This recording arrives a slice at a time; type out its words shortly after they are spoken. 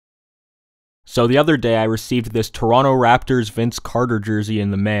So the other day I received this Toronto Raptors Vince Carter jersey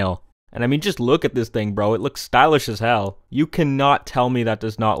in the mail. And I mean, just look at this thing, bro. It looks stylish as hell. You cannot tell me that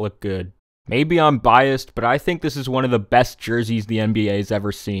does not look good. Maybe I'm biased, but I think this is one of the best jerseys the NBA's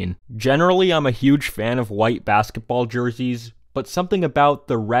ever seen. Generally, I'm a huge fan of white basketball jerseys, but something about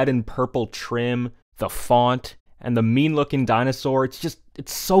the red and purple trim, the font, and the mean-looking dinosaur, it's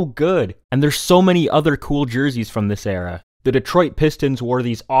so good. And there's so many other cool jerseys from this era. The Detroit Pistons wore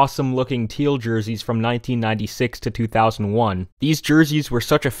these awesome-looking teal jerseys from 1996 to 2001. These jerseys were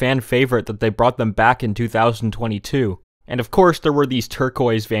such a fan favorite that they brought them back in 2022. And of course, there were these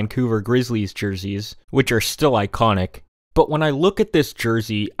turquoise Vancouver Grizzlies jerseys, which are still iconic. But when I look at this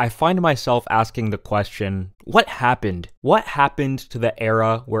jersey, I find myself asking the question, what happened? What happened to the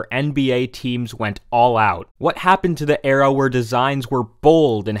era where NBA teams went all out? What happened to the era where designs were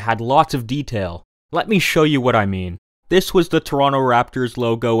bold and had lots of detail? Let me show you what I mean. This was the Toronto Raptors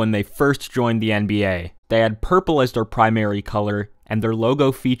logo when they first joined the NBA. They had purple as their primary color, and their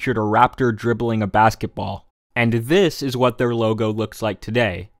logo featured a raptor dribbling a basketball. And this is what their logo looks like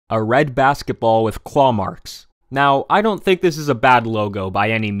today. A red basketball with claw marks. Now, I don't think this is a bad logo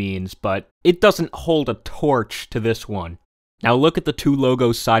by any means, but it doesn't hold a torch to this one. Now look at the two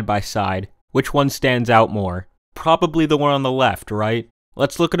logos side by side. Which one stands out more? Probably the one on the left, right?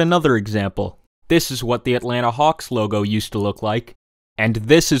 Let's look at another example. This is what the Atlanta Hawks logo used to look like, and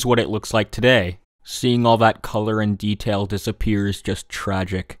this is what it looks like today. Seeing all that color and detail disappear is just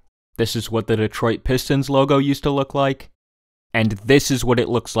tragic. This is what the Detroit Pistons logo used to look like, and this is what it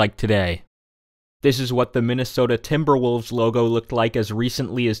looks like today. This is what the Minnesota Timberwolves logo looked like as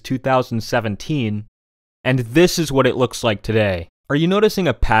recently as 2017, and this is what it looks like today. Are you noticing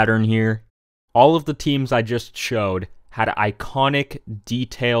a pattern here? All of the teams I just showed had iconic,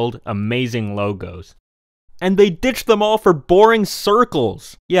 detailed, amazing logos. And they ditched them all for boring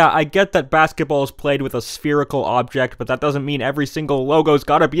circles! Yeah, I get that basketball is played with a spherical object, but that doesn't mean every single logo's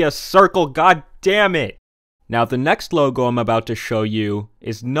gotta be a circle, god damn it! Now the next logo I'm about to show you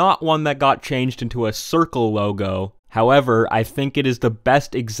is not one that got changed into a circle logo. However, I think it is the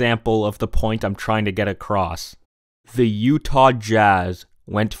best example of the point I'm trying to get across. The Utah Jazz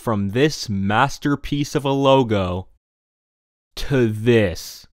went from this masterpiece of a logo to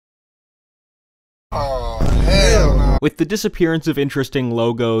this. Oh, hell no. With the disappearance of interesting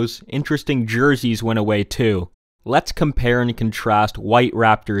logos, interesting jerseys went away too. Let's compare and contrast white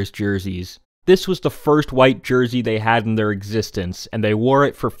Raptors jerseys. This was the first white jersey they had in their existence, and they wore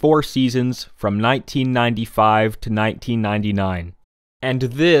it for 4 seasons from 1995 to 1999. And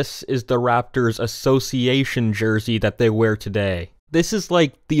this is the Raptors Association jersey that they wear today. This is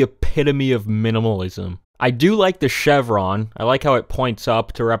like the epitome of minimalism. I do like the chevron. I like how it points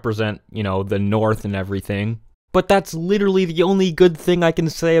up to represent, the north and everything. But that's literally the only good thing I can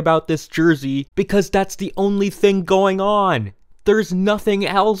say about this jersey, because that's the only thing going on. There's nothing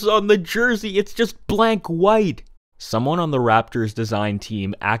else on the jersey, it's just blank white. Someone on the Raptors design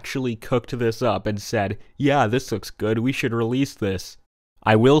team actually cooked this up and said, yeah, this looks good, we should release this.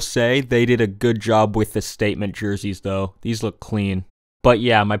 I will say they did a good job with the statement jerseys though, these look clean. But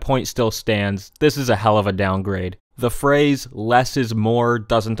yeah, my point still stands, this is a hell of a downgrade. The phrase, less is more,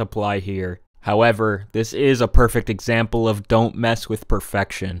 doesn't apply here. However, this is a perfect example of don't mess with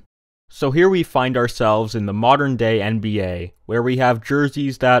perfection. So here we find ourselves in the modern day NBA, where we have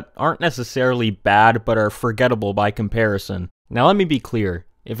jerseys that aren't necessarily bad, but are forgettable by comparison. Now let me be clear,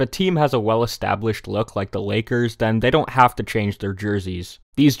 if a team has a well-established look like the Lakers, then they don't have to change their jerseys.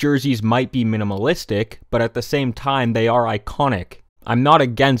 These jerseys might be minimalistic, but at the same time they are iconic. I'm not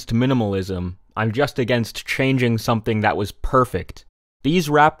against minimalism, I'm just against changing something that was perfect. These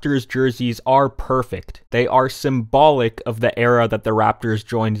Raptors jerseys are perfect. They are symbolic of the era that the Raptors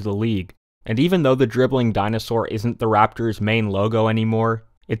joined the league. And even though the dribbling dinosaur isn't the Raptors' main logo anymore,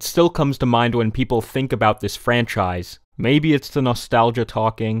 it still comes to mind when people think about this franchise. Maybe it's the nostalgia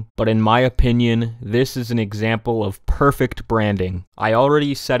talking, but in my opinion, this is an example of perfect branding. I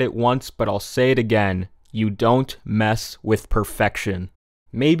already said it once, but I'll say it again. You don't mess with perfection.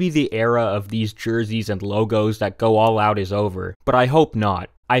 Maybe the era of these jerseys and logos that go all out is over, but I hope not.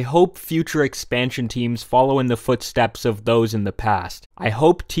 I hope future expansion teams follow in the footsteps of those in the past. I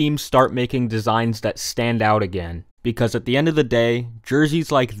hope teams start making designs that stand out again, because at the end of the day, jerseys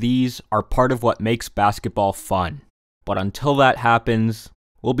like these are part of what makes basketball fun. But until that happens,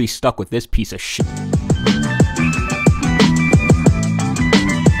 we'll be stuck with this piece of shit.